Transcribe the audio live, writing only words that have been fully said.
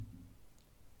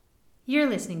You're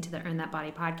listening to the Earn That Body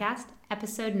podcast,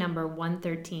 episode number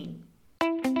 113.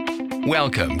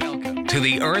 Welcome to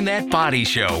the Earn That Body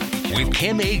Show with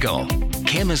Kim Eagle.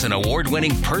 Kim is an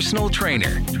award-winning personal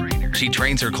trainer. She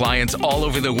trains her clients all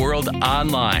over the world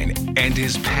online and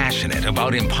is passionate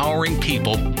about empowering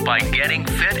people by getting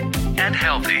fit and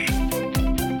healthy.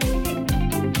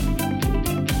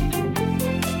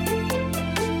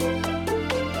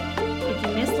 If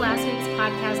you missed last week's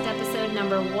podcast episode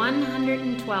number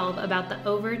 112 about the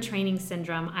overtraining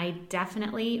syndrome, I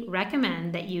definitely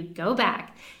recommend that you go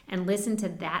back and listen to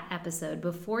that episode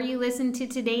before you listen to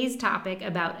today's topic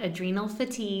about adrenal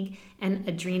fatigue and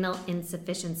adrenal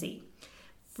insufficiency.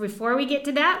 Before we get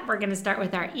to that, we're going to start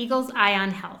with our Eagle's Eye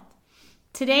on Health.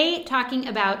 Today, talking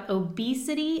about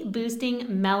obesity boosting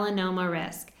melanoma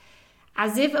risk.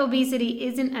 As if obesity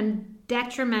isn't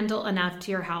detrimental enough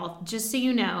to your health, just so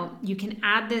you know, you can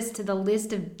add this to the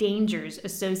list of dangers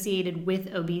associated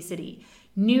with obesity.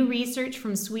 New research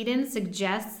from Sweden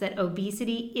suggests that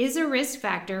obesity is a risk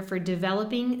factor for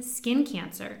developing skin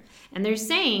cancer. And they're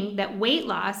saying that weight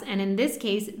loss, and in this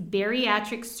case,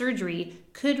 bariatric surgery,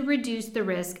 could reduce the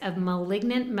risk of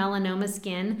malignant melanoma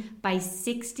skin by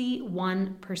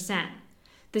 61%.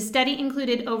 The study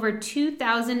included over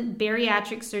 2,000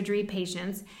 bariatric surgery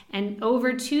patients and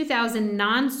over 2,000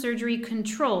 non-surgery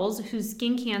controls whose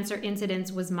skin cancer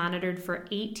incidence was monitored for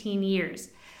 18 years.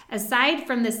 Aside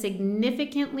from the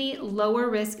significantly lower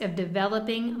risk of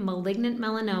developing malignant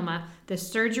melanoma, the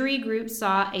surgery group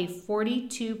saw a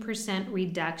 42%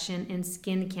 reduction in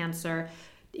skin cancer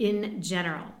in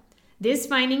general. This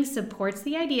finding supports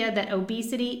the idea that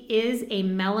obesity is a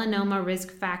melanoma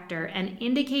risk factor and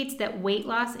indicates that weight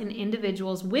loss in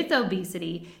individuals with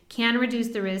obesity can reduce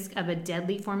the risk of a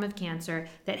deadly form of cancer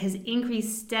that has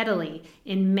increased steadily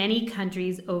in many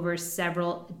countries over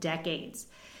several decades.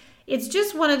 It's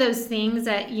just one of those things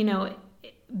that,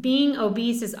 being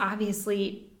obese is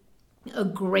obviously a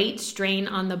great strain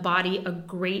on the body, a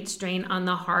great strain on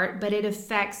the heart, but it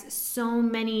affects so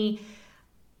many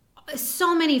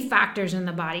factors in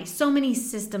the body, so many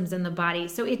systems in the body.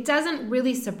 So it doesn't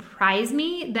really surprise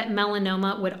me that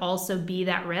melanoma would also be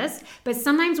that risk, but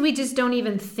sometimes we just don't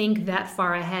even think that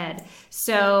far ahead.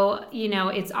 So,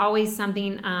 it's always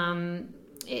something,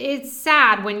 it's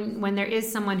sad when there is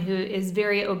someone who is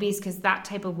very obese, because that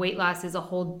type of weight loss is a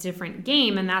whole different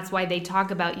game. And that's why they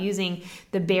talk about using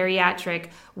the bariatric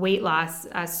weight loss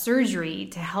surgery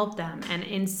to help them. And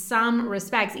in some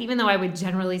respects, even though I would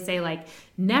generally say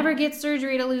never get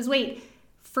surgery to lose weight,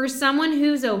 for someone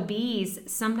who's obese,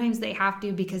 sometimes they have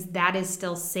to, because that is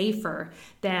still safer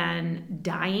than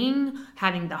dying,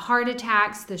 having the heart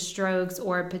attacks, the strokes,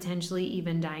 or potentially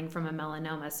even dying from a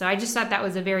melanoma. So I just thought that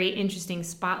was a very interesting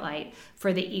spotlight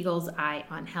for the Eagle's Eye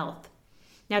on Health.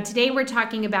 Now, today we're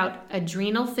talking about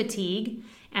adrenal fatigue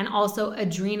and also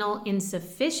adrenal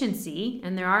insufficiency,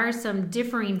 and there are some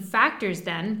differing factors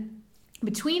then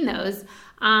between those.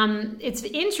 It's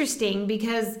interesting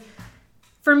because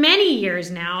for many years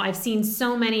now, I've seen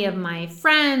so many of my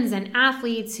friends and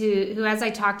athletes who, as I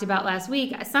talked about last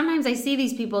week, sometimes I see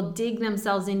these people dig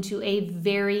themselves into a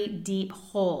very deep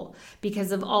hole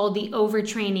because of all the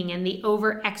overtraining and the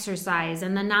overexercise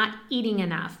and the not eating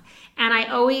enough. And I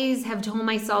always have told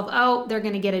myself, they're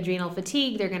going to get adrenal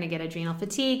fatigue, they're going to get adrenal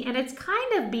fatigue. And it's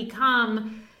kind of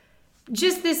become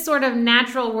just this sort of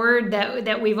natural word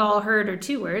that we've all heard, or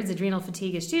two words. Adrenal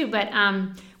fatigue is two, but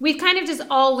we've kind of just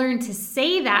all learned to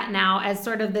say that now as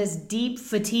sort of this deep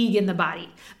fatigue in the body,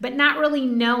 but not really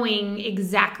knowing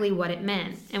exactly what it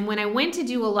meant. And when I went to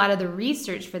do a lot of the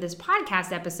research for this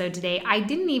podcast episode today, I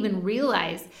didn't even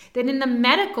realize that in the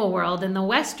medical world, in the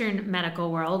Western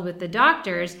medical world with the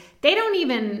doctors, they don't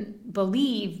even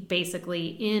believe basically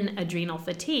in adrenal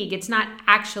fatigue. It's not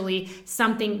actually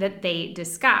something that they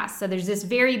discuss. So there's this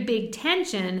very big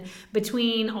tension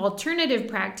between alternative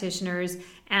practitioners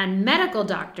and medical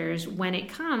doctors when it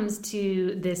comes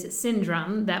to this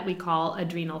syndrome that we call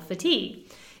adrenal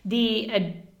fatigue.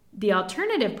 The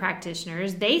alternative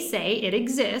practitioners, they say it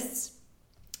exists,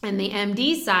 and the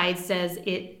MD side says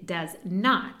it does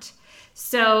not.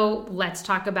 So let's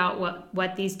talk about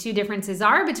what these two differences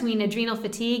are between adrenal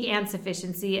fatigue and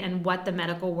sufficiency and what the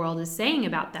medical world is saying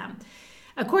about them.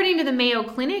 According to the Mayo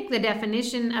Clinic, the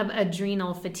definition of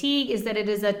adrenal fatigue is that it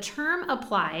is a term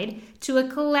applied to a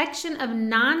collection of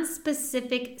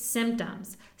non-specific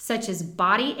symptoms, such as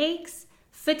body aches,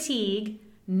 fatigue,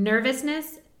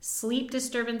 nervousness, sleep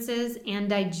disturbances, and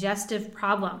digestive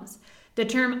problems. The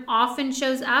term often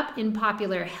shows up in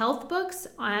popular health books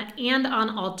and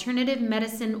on alternative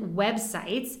medicine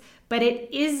websites, but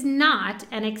it is not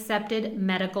an accepted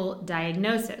medical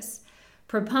diagnosis.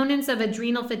 Proponents of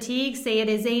adrenal fatigue say it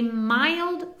is a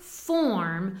mild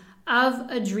form of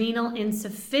adrenal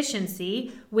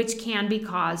insufficiency, which can be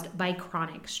caused by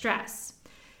chronic stress.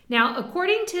 Now,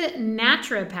 according to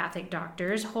naturopathic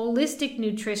doctors, holistic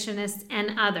nutritionists,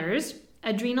 and others,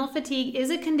 adrenal fatigue is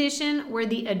a condition where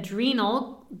the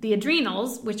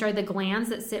adrenals, which are the glands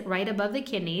that sit right above the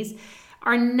kidneys,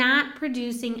 are not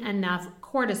producing enough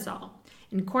cortisol.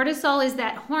 And cortisol is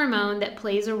that hormone that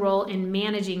plays a role in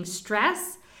managing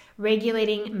stress,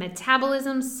 regulating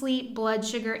metabolism, sleep, blood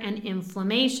sugar, and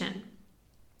inflammation.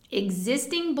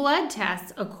 Existing blood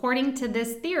tests, according to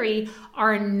this theory,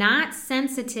 are not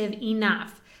sensitive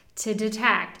enough to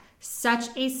detect such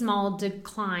a small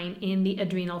decline in the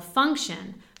adrenal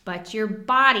function, but your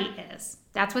body is.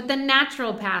 That's what the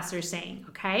naturopaths are saying,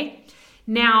 okay?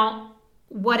 Now,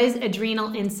 what is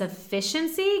adrenal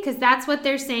insufficiency? Because that's what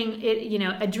they're saying.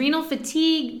 Adrenal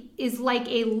fatigue is like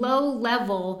a low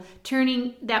level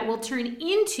that will turn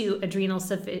into adrenal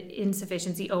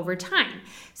insufficiency over time.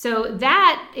 So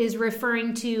that is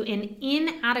referring to an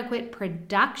inadequate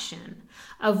production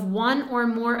of one or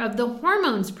more of the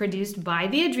hormones produced by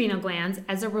the adrenal glands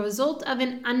as a result of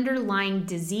an underlying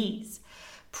disease.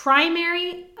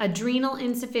 Primary adrenal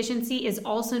insufficiency is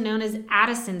also known as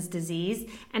Addison's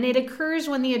disease, and it occurs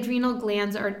when the adrenal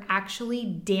glands are actually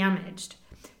damaged.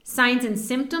 Signs and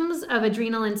symptoms of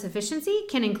adrenal insufficiency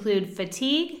can include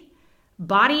fatigue,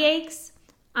 body aches,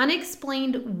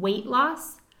 unexplained weight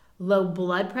loss, low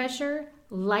blood pressure,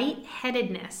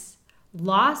 lightheadedness,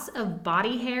 loss of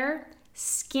body hair,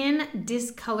 skin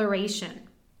discoloration.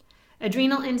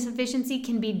 Adrenal insufficiency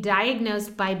can be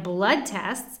diagnosed by blood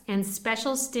tests and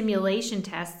special stimulation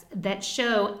tests that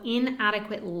show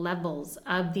inadequate levels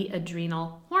of the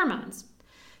adrenal hormones.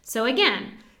 So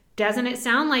again, doesn't it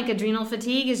sound like adrenal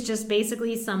fatigue is just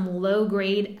basically some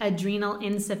low-grade adrenal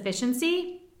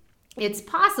insufficiency? It's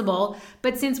possible,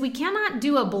 but since we cannot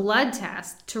do a blood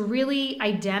test to really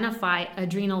identify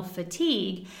adrenal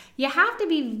fatigue, you have to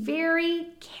be very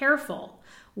careful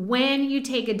when you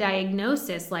take a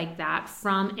diagnosis like that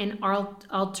from an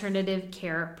alternative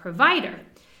care provider.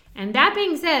 And that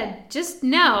being said, just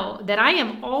know that I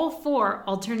am all for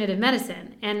alternative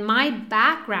medicine. And my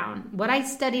background, what I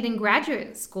studied in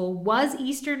graduate school, was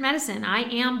Eastern medicine. I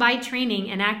am by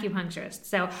training an acupuncturist.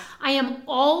 So I am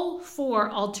all for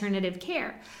alternative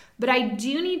care. But I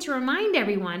do need to remind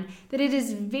everyone that it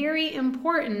is very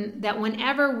important that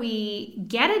whenever we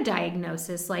get a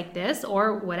diagnosis like this,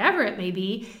 or whatever it may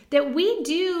be, that we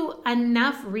do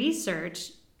enough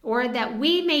research, or that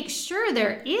we make sure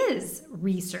there is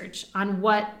research on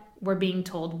what we're being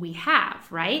told we have,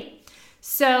 right?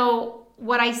 So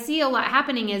what I see a lot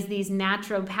happening is these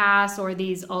naturopaths or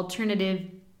these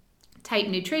alternative type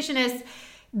nutritionists,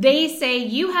 they say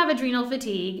you have adrenal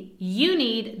fatigue, you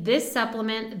need this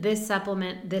supplement, this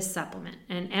supplement, this supplement.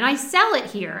 And I sell it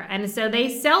here. And so they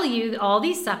sell you all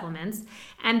these supplements.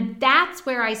 And that's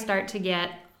where I start to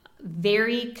get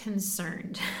very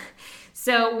concerned.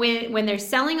 So when they're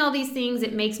selling all these things,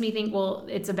 it makes me think, well,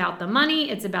 it's about the money,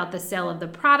 it's about the sale of the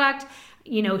product.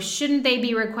 Shouldn't they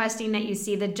be requesting that you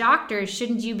see the doctor?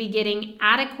 Shouldn't you be getting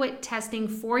adequate testing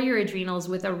for your adrenals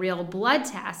with a real blood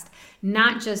test,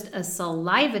 not just a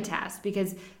saliva test?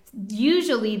 Because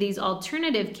usually these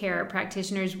alternative care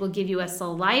practitioners will give you a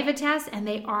saliva test and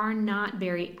they are not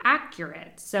very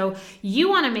accurate. So you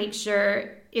want to make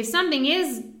sure if something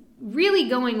is really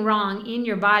going wrong in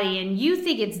your body and you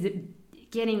think it's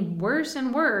getting worse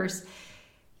and worse,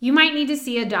 you might need to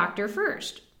see a doctor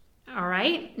first. All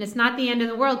right? And it's not the end of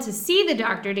the world to see the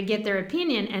doctor to get their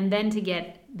opinion and then to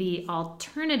get the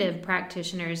alternative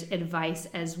practitioner's advice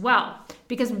as well.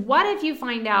 Because what if you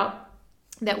find out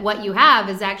that what you have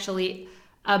is actually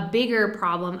a bigger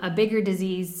problem, a bigger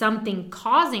disease, something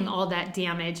causing all that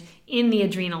damage in the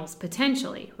adrenals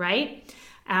potentially, right?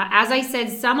 As I said,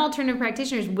 some alternative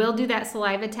practitioners will do that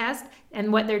saliva test,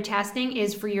 and what they're testing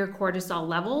is for your cortisol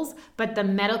levels, but the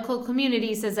medical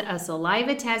community says that a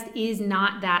saliva test is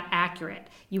not that accurate.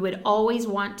 You would always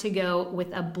want to go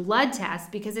with a blood test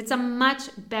because it's a much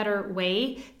better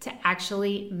way to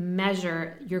actually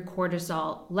measure your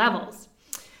cortisol levels.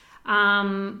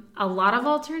 A lot of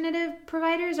alternative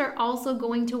providers are also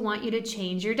going to want you to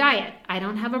change your diet. I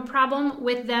don't have a problem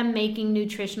with them making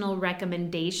nutritional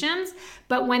recommendations,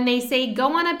 but when they say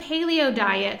go on a paleo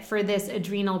diet for this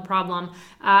adrenal problem,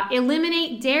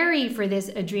 eliminate dairy for this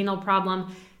adrenal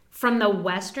problem, from the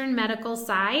Western medical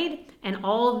side and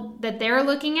all that they're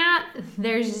looking at,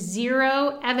 there's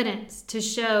zero evidence to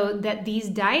show that these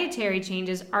dietary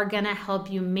changes are going to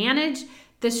help you manage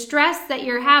the stress that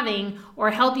you're having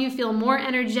or help you feel more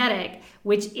energetic,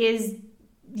 which is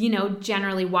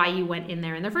generally why you went in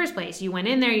there in the first place. You went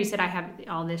in there, you said, I have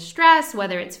all this stress,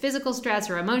 whether it's physical stress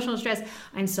or emotional stress.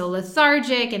 I'm so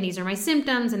lethargic and these are my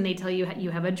symptoms. And they tell you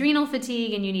you have adrenal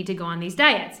fatigue and you need to go on these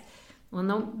diets. Well, in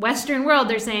the Western world,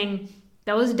 they're saying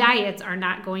those diets are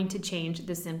not going to change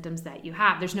the symptoms that you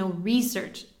have. There's no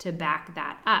research to back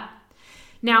that up.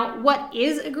 Now, what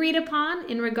is agreed upon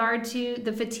in regard to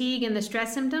the fatigue and the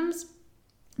stress symptoms?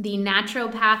 The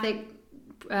naturopathic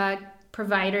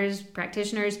providers,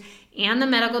 practitioners, and the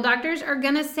medical doctors are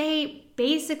going to say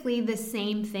basically the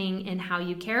same thing in how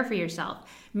you care for yourself,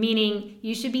 meaning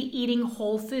you should be eating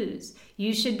whole foods.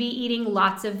 You should be eating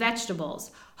lots of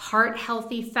vegetables,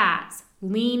 heart-healthy fats,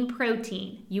 lean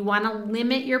protein. You want to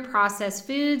limit your processed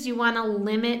foods. You want to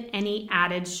limit any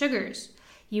added sugars.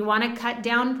 You want to cut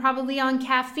down probably on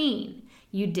caffeine.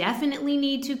 You definitely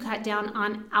need to cut down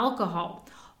on alcohol.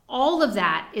 All of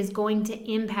that is going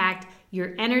to impact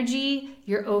your energy,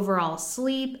 your overall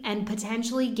sleep, and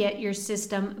potentially get your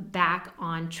system back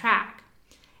on track.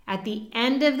 At the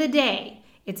end of the day,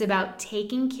 it's about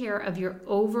taking care of your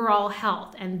overall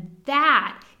health, and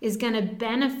that is going to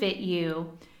benefit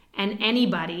you and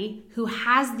anybody who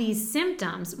has these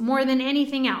symptoms more than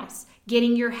anything else,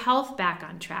 getting your health back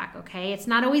on track, okay? It's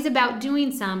not always about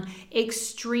doing some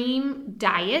extreme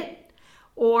diet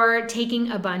or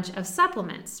taking a bunch of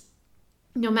supplements.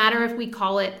 No matter if we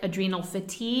call it adrenal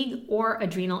fatigue or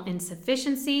adrenal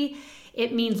insufficiency,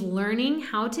 it means learning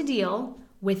how to deal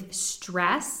with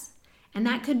stress. And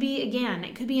that could be, again,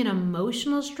 it could be an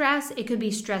emotional stress. It could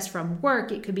be stress from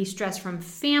work. It could be stress from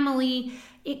family.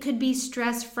 It could be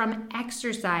stress from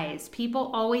exercise.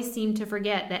 People always seem to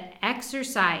forget that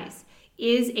exercise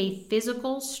is a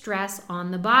physical stress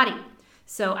on the body.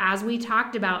 So as we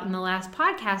talked about in the last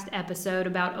podcast episode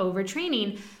about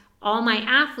overtraining, all my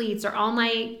athletes or all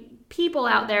my people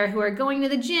out there who are going to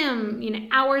the gym,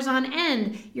 hours on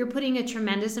end, you're putting a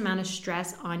tremendous amount of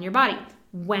stress on your body.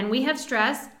 When we have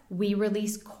stress, we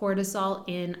release cortisol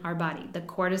in our body, the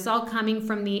cortisol coming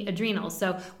from the adrenals.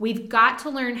 So we've got to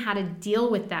learn how to deal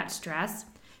with that stress.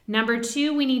 Number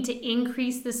 2, we need to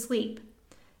increase the sleep,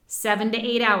 7 to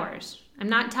 8 hours. I'm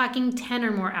not talking 10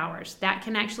 or more hours. That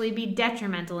can actually be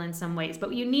detrimental in some ways,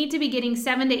 but you need to be getting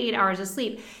 7 to 8 hours of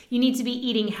sleep. You need to be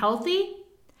eating healthy,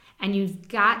 and you've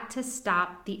got to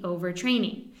stop the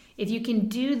overtraining. If you can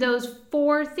do those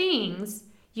 4 things,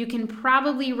 you can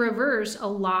probably reverse a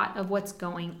lot of what's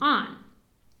going on.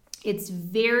 It's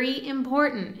very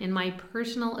important, in my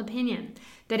personal opinion,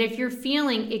 that if you're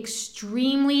feeling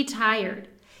extremely tired,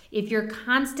 if you're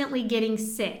constantly getting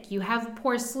sick, you have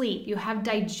poor sleep, you have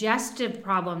digestive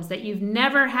problems that you've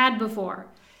never had before,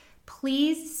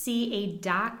 please see a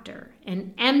doctor,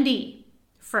 an MD,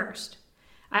 first.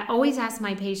 I always ask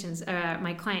my patients,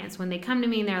 my clients, when they come to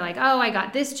me and they're like, oh, I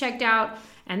got this checked out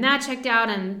and that checked out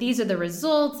and these are the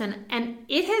results. And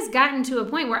it has gotten to a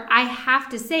point where I have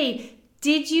to say,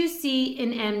 did you see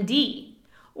an MD?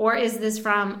 Or is this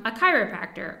from a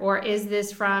chiropractor? Or is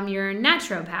this from your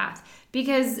naturopath?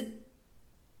 Because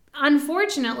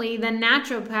unfortunately, the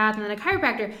naturopath and the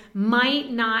chiropractor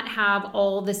might not have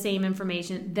all the same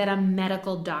information that a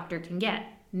medical doctor can get.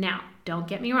 Now, don't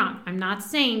get me wrong. I'm not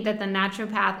saying that the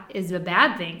naturopath is a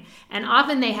bad thing. And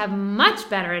often they have much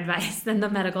better advice than the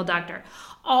medical doctor.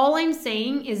 All I'm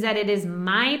saying is that it is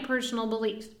my personal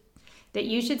belief that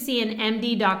you should see an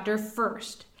MD doctor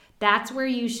first. That's where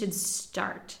you should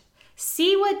start.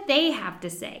 See what they have to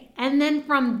say. And then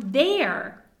from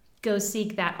there, go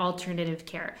seek that alternative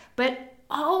care. But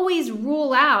always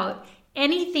rule out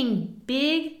anything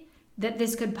big that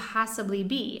this could possibly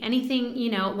be. Anything,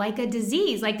 like a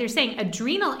disease. Like they're saying,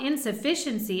 adrenal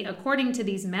insufficiency, according to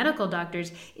these medical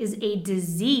doctors, is a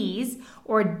disease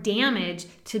or damage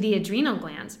to the adrenal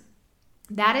glands.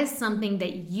 That is something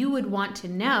that you would want to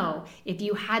know if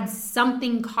you had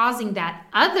something causing that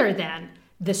other than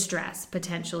the stress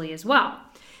potentially as well.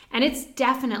 And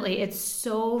it's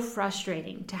so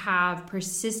frustrating to have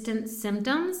persistent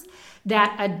symptoms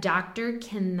that a doctor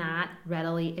cannot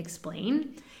readily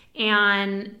explain.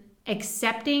 And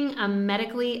accepting a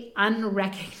medically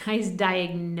unrecognized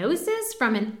diagnosis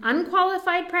from an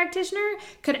unqualified practitioner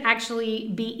could actually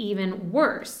be even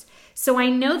worse. So I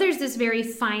know there's this very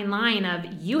fine line of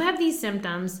you have these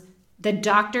symptoms, the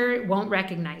doctor won't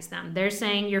recognize them. They're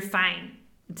saying you're fine.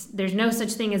 There's no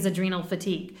such thing as adrenal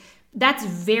fatigue. That's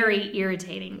very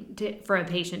irritating for a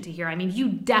patient to hear. I mean, you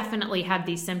definitely have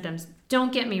these symptoms.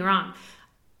 Don't get me wrong.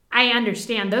 I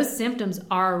understand those symptoms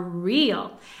are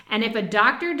real. And if a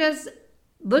doctor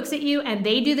looks at you and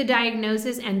they do the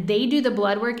diagnosis and they do the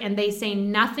blood work and they say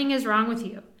nothing is wrong with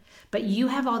you, but you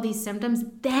have all these symptoms,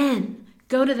 then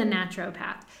go to the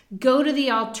naturopath, go to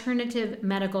the alternative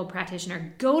medical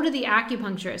practitioner, go to the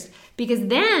acupuncturist, because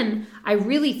then I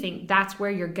really think that's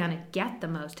where you're going to get the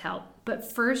most help.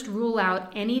 But first, rule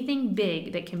out anything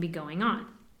big that can be going on.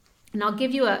 And I'll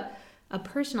give you a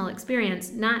personal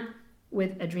experience, not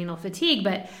with adrenal fatigue,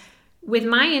 but with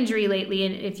my injury lately.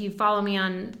 And if you follow me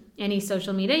on any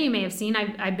social media, you may have seen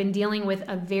I've been dealing with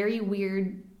a very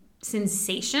weird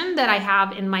sensation that I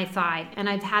have in my thigh, and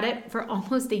I've had it for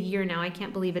almost a year now. I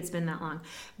can't believe it's been that long.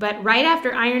 But right after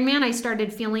Ironman, I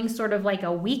started feeling sort of like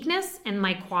a weakness in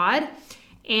my quad,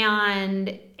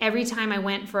 and every time I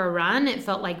went for a run, it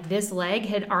felt like this leg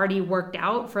had already worked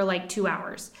out for like 2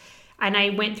 hours. And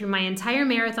I went through my entire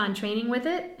marathon training with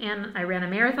it, and I ran a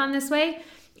marathon this way.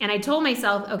 And I told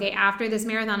myself, okay, after this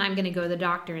marathon, I'm going to go to the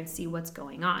doctor and see what's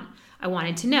going on. I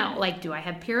wanted to know, like, do I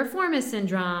have piriformis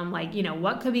syndrome? Like,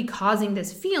 what could be causing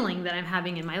this feeling that I'm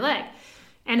having in my leg?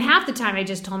 And half the time I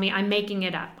just told me I'm making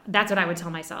it up. That's what I would tell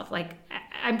myself. Like,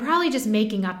 I'm probably just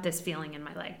making up this feeling in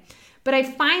my leg. But I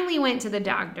finally went to the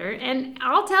doctor, and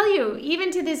I'll tell you,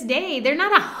 even to this day, they're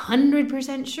not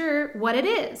 100% sure what it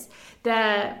is.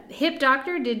 The hip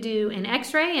doctor did do an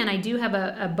x-ray, and I do have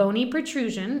a bony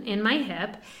protrusion in my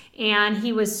hip, and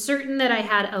he was certain that I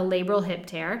had a labral hip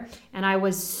tear, and I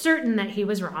was certain that he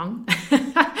was wrong.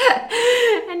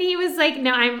 And he was like,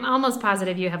 no, I'm almost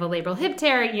positive you have a labral hip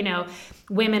tear.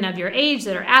 Women of your age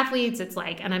that are athletes, it's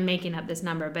like, and I'm making up this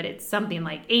number, but it's something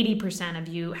like 80% of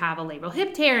you have a labral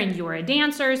hip tear, and you are a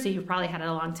dancer, so you've probably had it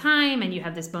a long time, and you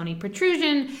have this bony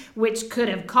protrusion, which could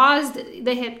have caused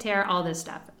the hip tear, all this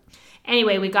stuff.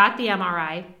 Anyway, we got the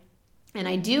MRI, and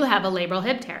I do have a labral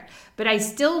hip tear, but I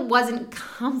still wasn't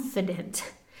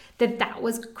confident that that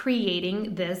was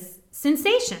creating this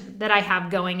sensation that I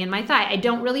have going in my thigh. I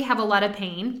don't really have a lot of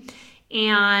pain,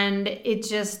 and it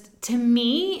just, to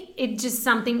me, it just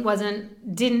something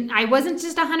I wasn't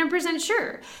just 100%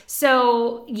 sure.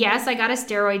 So yes, I got a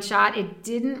steroid shot. It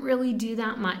didn't really do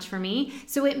that much for me.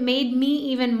 So it made me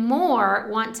even more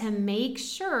want to make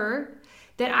sure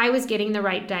that I was getting the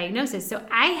right diagnosis. So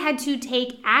I had to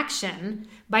take action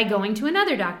by going to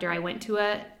another doctor. I went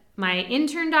to my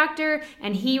intern doctor,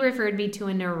 and he referred me to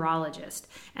a neurologist.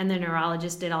 And the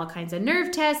neurologist did all kinds of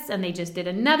nerve tests, and they just did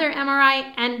another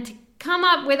MRI. And to come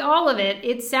up with all of it,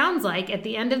 it sounds like at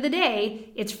the end of the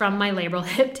day, it's from my labral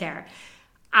hip tear.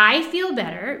 I feel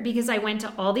better because I went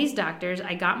to all these doctors.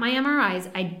 I got my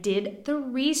MRIs. I did the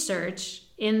research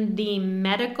in the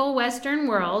medical Western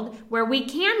world where we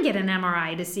can get an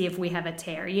MRI to see if we have a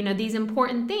tear. These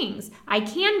important things. I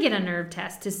can get a nerve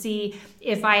test to see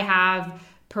if I have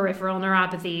peripheral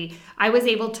neuropathy. I was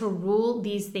able to rule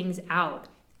these things out.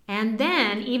 And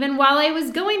then, even while I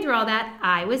was going through all that,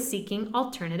 I was seeking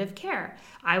alternative care.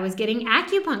 I was getting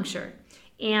acupuncture.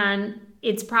 And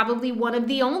it's probably one of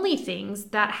the only things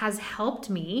that has helped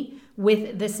me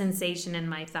with the sensation in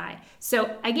my thigh.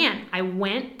 So again, I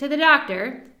went to the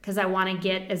doctor because I want to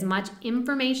get as much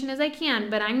information as I can,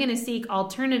 but I'm going to seek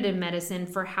alternative medicine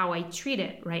for how I treat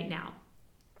it right now.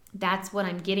 That's what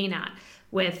I'm getting at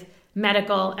with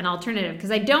medical and alternative,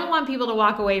 because I don't want people to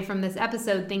walk away from this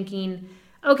episode thinking,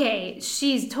 okay,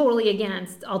 she's totally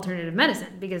against alternative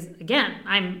medicine, because again,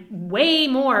 I'm way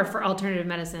more for alternative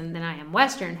medicine than I am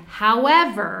Western.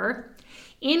 However,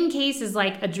 in cases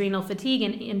like adrenal fatigue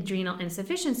and adrenal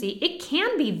insufficiency, it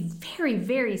can be very,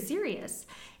 very serious.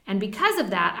 And because of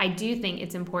that, I do think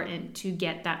it's important to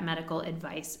get that medical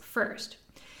advice first.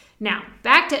 Now,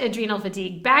 back to adrenal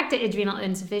fatigue, back to adrenal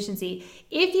insufficiency.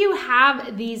 If you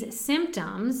have these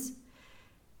symptoms,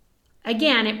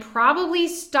 again, it probably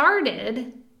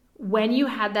started when you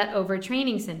had that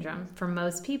overtraining syndrome for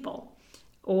most people.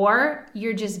 Or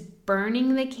you're just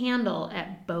burning the candle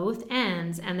at both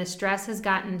ends, and the stress has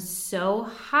gotten so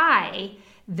high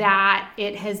that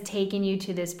it has taken you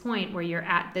to this point where you're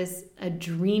at this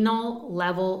adrenal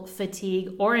level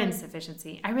fatigue or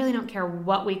insufficiency. I really don't care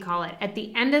what we call it. At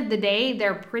the end of the day,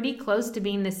 they're pretty close to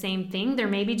being the same thing. There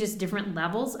may be just different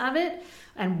levels of it,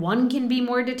 and one can be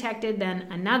more detected than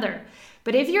another.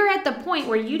 But if you're at the point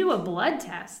where you do a blood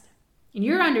test and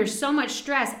you're under so much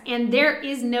stress and there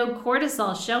is no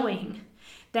cortisol showing,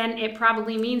 then it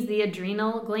probably means the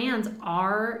adrenal glands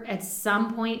are at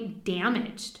some point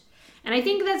damaged. And I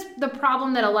think that's the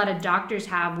problem that a lot of doctors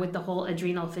have with the whole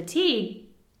adrenal fatigue,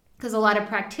 because a lot of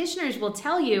practitioners will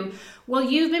tell you, well,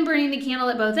 you've been burning the candle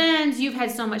at both ends, you've had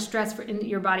so much stress in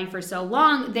your body for so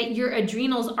long that your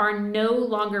adrenals are no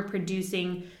longer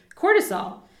producing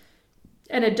cortisol.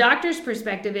 And a doctor's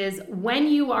perspective is when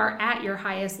you are at your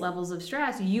highest levels of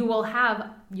stress, you will have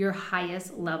your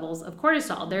highest levels of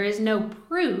cortisol. There is no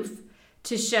proof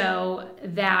to show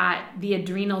that the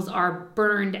adrenals are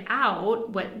burned out,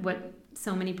 what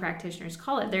so many practitioners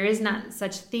call it. There is not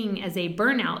such thing as a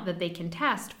burnout that they can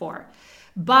test for.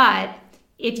 But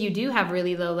if you do have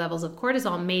really low levels of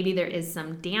cortisol, maybe there is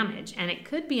some damage, and it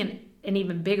could be an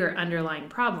even bigger underlying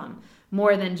problem,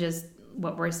 more than just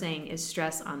what we're saying is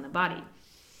stress on the body.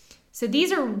 So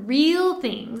these are real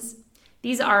things.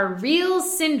 These are real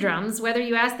syndromes, whether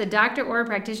you ask the doctor or a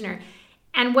practitioner.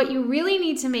 And what you really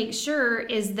need to make sure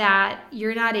is that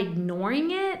you're not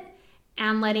ignoring it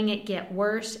and letting it get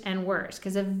worse and worse,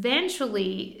 because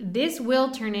eventually this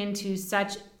will turn into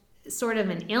such sort of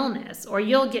an illness, or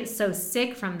you'll get so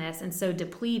sick from this and so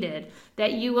depleted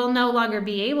that you will no longer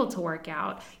be able to work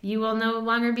out. You will no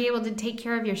longer be able to take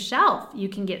care of yourself. You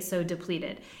can get so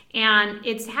depleted. And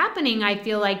it's happening, I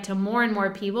feel like, to more and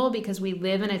more people because we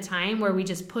live in a time where we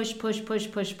just push.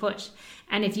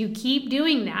 And if you keep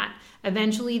doing that,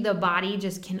 eventually the body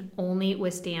just can only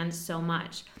withstand so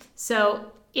much.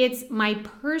 So it's my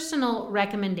personal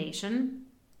recommendation,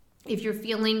 if you're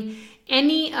feeling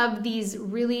any of these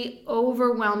really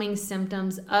overwhelming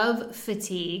symptoms of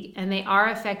fatigue and they are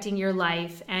affecting your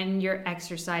life and your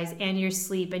exercise and your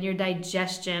sleep and your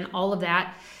digestion, all of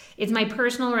that, it's my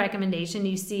personal recommendation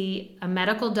you see a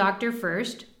medical doctor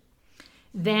first.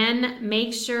 Then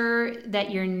make sure that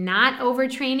you're not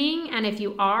overtraining. And if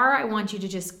you are, I want you to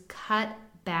just cut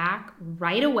back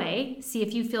right away. See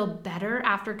if you feel better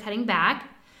after cutting back.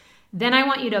 Then I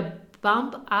want you to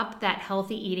bump up that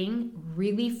healthy eating,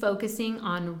 really focusing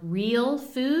on real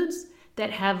foods that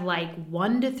have like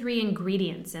 1 to 3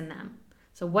 ingredients in them.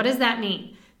 So what does that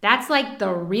mean? That's like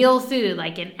the real food.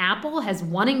 Like an apple has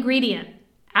 1 ingredient,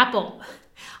 apple.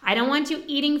 I don't want you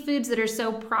eating foods that are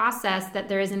so processed that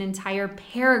there is an entire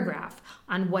paragraph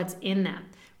on what's in them.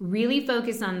 Really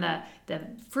focus on the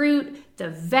fruit, the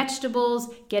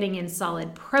vegetables, getting in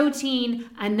solid protein,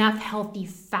 enough healthy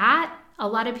fat. A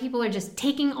lot of people are just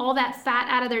taking all that fat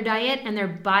out of their diet and their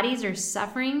bodies are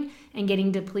suffering and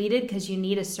getting depleted because you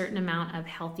need a certain amount of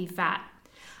healthy fat.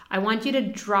 I want you to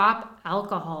drop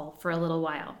alcohol for a little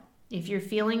while. If you're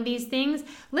feeling these things,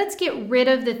 let's get rid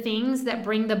of the things that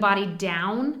bring the body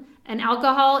down. And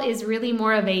alcohol is really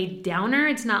more of a downer.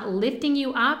 It's not lifting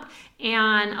you up.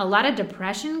 And a lot of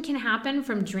depression can happen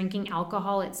from drinking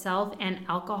alcohol itself. And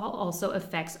alcohol also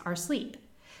affects our sleep.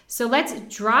 So let's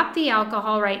drop the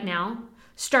alcohol right now.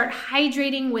 Start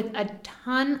hydrating with a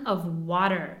ton of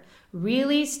water.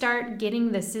 Really start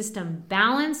getting the system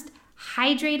balanced,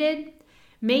 hydrated.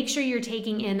 Make sure you're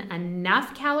taking in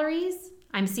enough calories.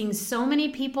 I'm seeing so many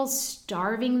people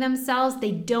starving themselves.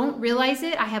 They don't realize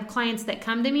it. I have clients that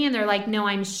come to me and they're like, no,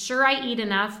 I'm sure I eat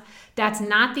enough. That's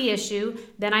not the issue.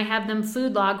 Then I have them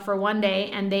food log for one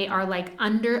day and they are like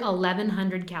under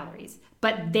 1,100 calories.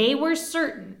 But they were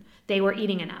certain they were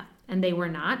eating enough and they were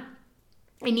not.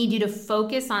 I need you to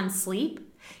focus on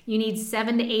sleep. You need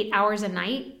 7 to 8 hours a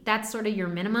night. That's sort of your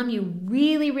minimum. You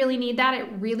really, really need that. It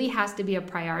really has to be a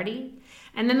priority.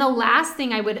 And then the last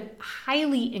thing I would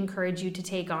highly encourage you to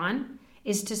take on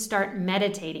is to start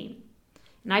meditating.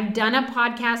 And I've done a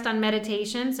podcast on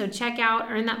meditation, so check out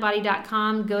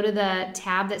earnthatbody.com. Go to the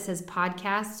tab that says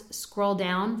podcasts, scroll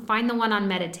down, find the one on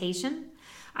meditation.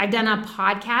 I've done a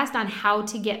podcast on how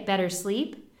to get better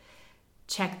sleep.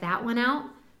 Check that one out.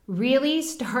 Really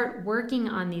start working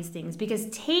on these things because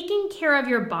taking care of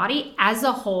your body as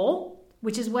a whole,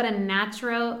 which is what a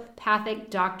naturopathic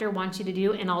doctor wants you to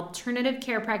do, an alternative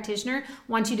care practitioner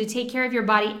wants you to take care of your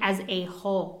body as a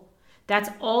whole. That's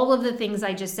all of the things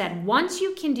I just said. Once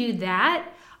you can do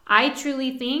that, I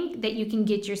truly think that you can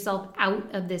get yourself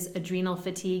out of this adrenal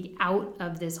fatigue, out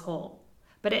of this hole.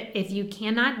 But if you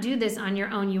cannot do this on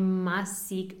your own, you must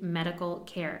seek medical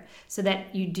care so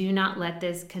that you do not let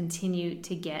this continue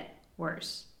to get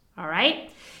worse. All right?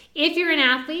 If you're an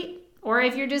athlete or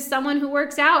if you're just someone who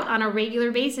works out on a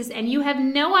regular basis and you have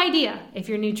no idea if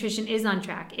your nutrition is on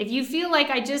track, if you feel like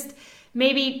I just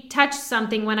maybe touched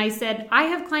something when I said I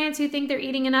have clients who think they're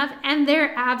eating enough and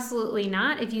they're absolutely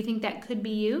not, if you think that could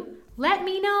be you, let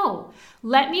me know.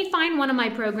 Let me find one of my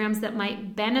programs that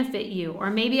might benefit you,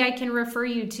 or maybe I can refer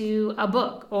you to a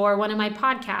book or one of my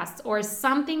podcasts or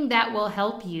something that will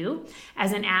help you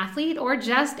as an athlete or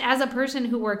just as a person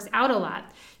who works out a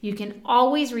lot. You can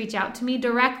always reach out to me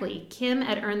directly,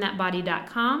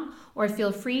 kim@earnthatbody.com, or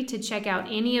feel free to check out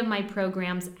any of my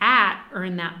programs at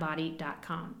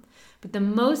earnthatbody.com. But the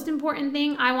most important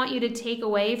thing I want you to take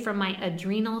away from my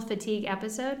adrenal fatigue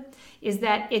episode is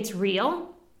that it's real.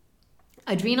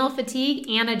 Adrenal fatigue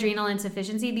and adrenal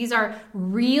insufficiency, these are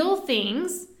real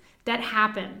things that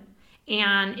happen.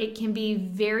 and it can be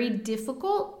very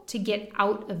difficult to get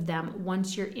out of them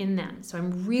once you're in them. So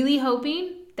I'm really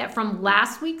hoping that from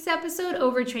last week's episode,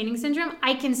 Overtraining Syndrome,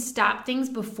 I can stop things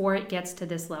before it gets to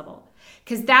this level.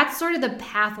 Because that's sort of the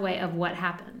pathway of what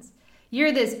happens.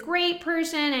 You're this great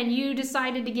person and you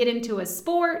decided to get into a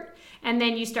sport, and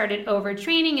then you started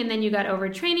overtraining, and then you got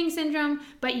overtraining syndrome,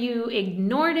 but you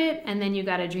ignored it, and then you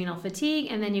got adrenal fatigue,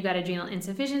 and then you got adrenal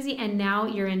insufficiency, and now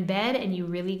you're in bed and you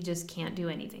really just can't do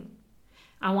anything.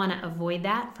 I want to avoid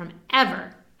that from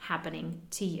ever happening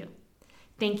to you.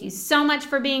 Thank you so much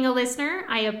for being a listener.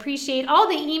 I appreciate all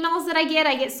the emails that I get.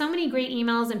 I get so many great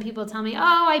emails and people tell me, oh,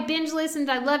 I binge listened.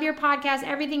 I love your podcast.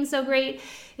 Everything's so great.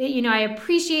 I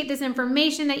appreciate this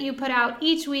information that you put out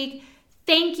each week.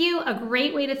 Thank you. A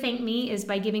great way to thank me is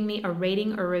by giving me a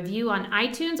rating or review on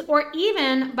iTunes, or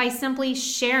even by simply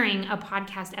sharing a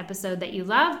podcast episode that you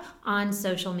love on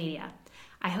social media.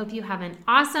 I hope you have an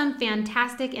awesome,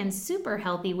 fantastic, and super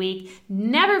healthy week.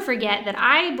 Never forget that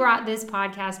I brought this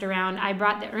podcast around. I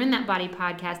brought the Earn That Body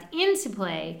podcast into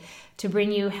play to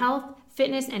bring you health,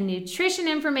 fitness, and nutrition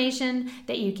information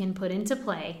that you can put into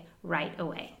play right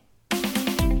away.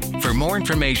 For more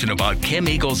information about Kim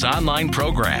Eagle's online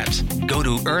programs, go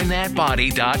to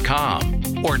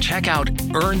earnthatbody.com or check out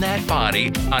Earn That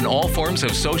Body on all forms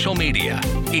of social media,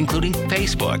 including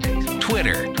Facebook,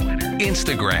 Twitter,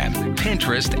 Instagram,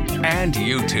 Pinterest, and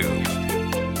YouTube.